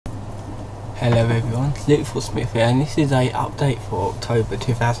Hello everyone, Luke Smith here, and this is a update for October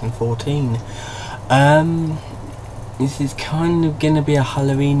 2014. This is kind of going to be a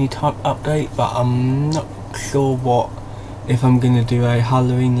Halloween-y type update, but I'm not sure if I'm going to do a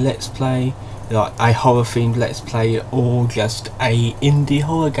Halloween Let's Play, like a horror themed Let's Play, or just a indie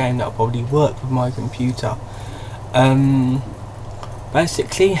horror game that'll probably work with my computer.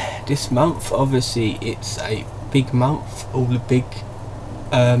 Basically, this month, obviously it's a big month, all the big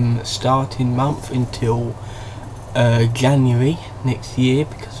starting month until January next year,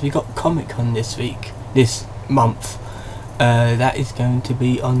 because we got Comic-Con this month. That is going to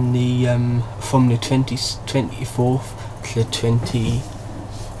be on the from the 24th to the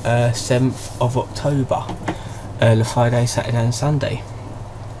 27th of October, the Friday, Saturday and Sunday.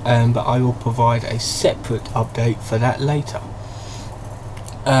 But I will provide a separate update for that later.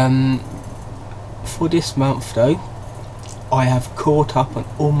 For this month though, I have caught up on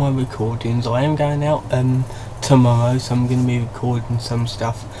all my recordings. I am going out tomorrow, so I'm going to be recording some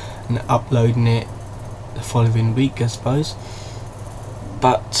stuff and uploading it the following week, I suppose.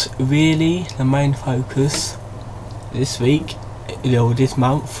 But really, the main focus this week, or this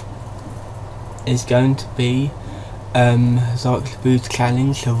month, is going to be Zyklopus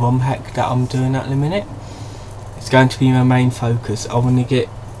Challenge, the ROM hack that I'm doing at the minute. It's going to be my main focus. I want to get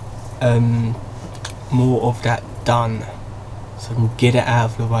more of that done, so I can get it out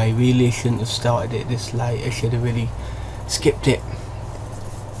of the way. Really shouldn't have started it this late. I should have really skipped it.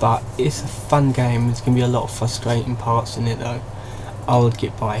 But it's a fun game. There's going to be a lot of frustrating parts in it though. I'll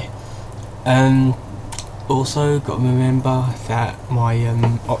get by. Also got to remember that my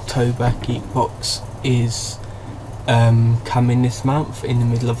October Geek Box is coming this month, in the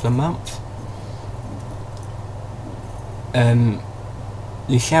middle of the month.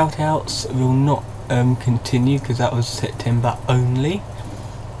 The shout outs will not continue because that was September only.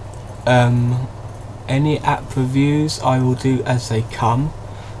 Any app reviews I will do as they come,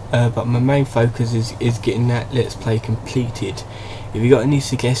 but my main focus is getting that Let's Play completed. If you got any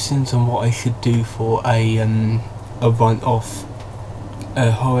suggestions on what I should do for a one-off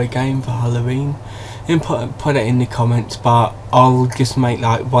horror game for Halloween, then put it in the comments, but I'll just make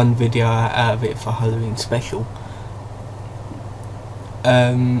like one video out of it for Halloween special.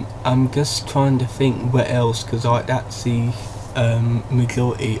 I'm just trying to think what else, because that's the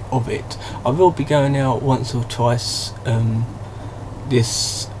majority of it. I will be going out once or twice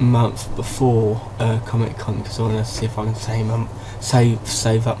this month before Comic-Con, because I want to see if I can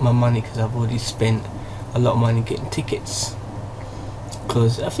save up my money, because I've already spent a lot of money getting tickets.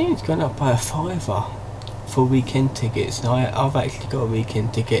 Because I think it's going up by a £5 for weekend tickets. Now I've actually got a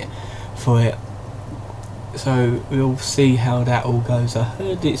weekend ticket for it. So we'll see how that all goes. I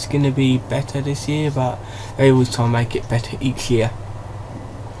heard it's going to be better this year, but they always try and make it better each year.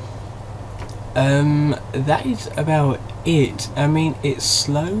 That is about it. I mean, it's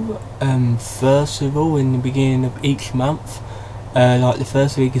slow first of all in the beginning of each month. Like the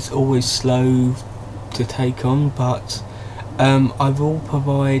first week is always slow to take on, but I will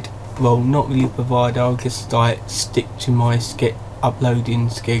provide, well, not really provide, I'll just like stick to my uploading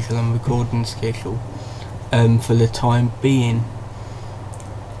schedule and recording schedule for the time being.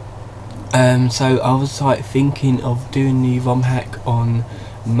 So I was like thinking of doing the ROM hack on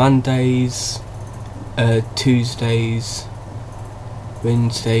Mondays, Tuesdays,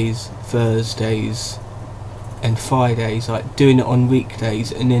 Wednesdays, Thursdays and Fridays, like doing it on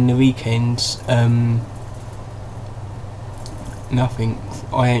weekdays, and then the weekends nothing.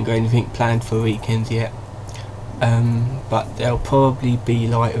 I ain't got anything planned for weekends yet. But there'll probably be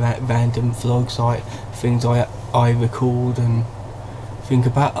like random vlogs, like things I record and think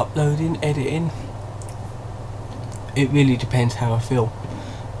about uploading, editing. It really depends how I feel.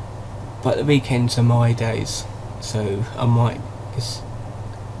 But the weekends are my days, so I might just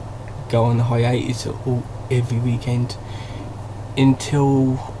go on hiatus every weekend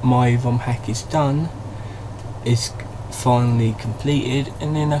until my ROM hack is done, is finally completed,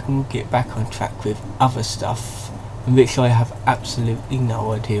 and then I can get back on track with other stuff, in which I have absolutely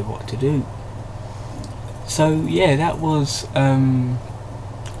no idea what to do. So yeah, that was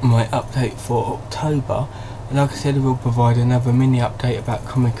my update for October, and like I said, I will provide another mini update about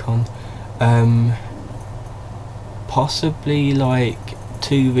Comic-Con, possibly like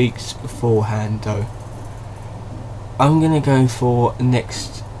 2 weeks beforehand though. I'm gonna go for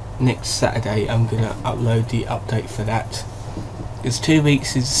next Saturday. I'm gonna upload the update for that. Because 2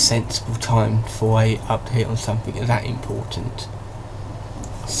 weeks is a sensible time for a update on something that important.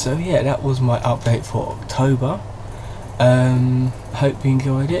 So yeah, that was my update for October. Hope you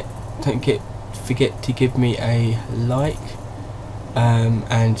enjoyed it. Don't forget to give me a like,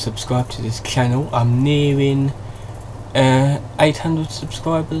 and subscribe to this channel. I'm nearing 800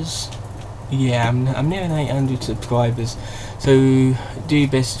 subscribers. Yeah, I'm nearing 800 subscribers, so do your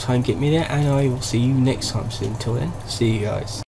best to try and get me there, and I will see you next time. So until then, see you guys.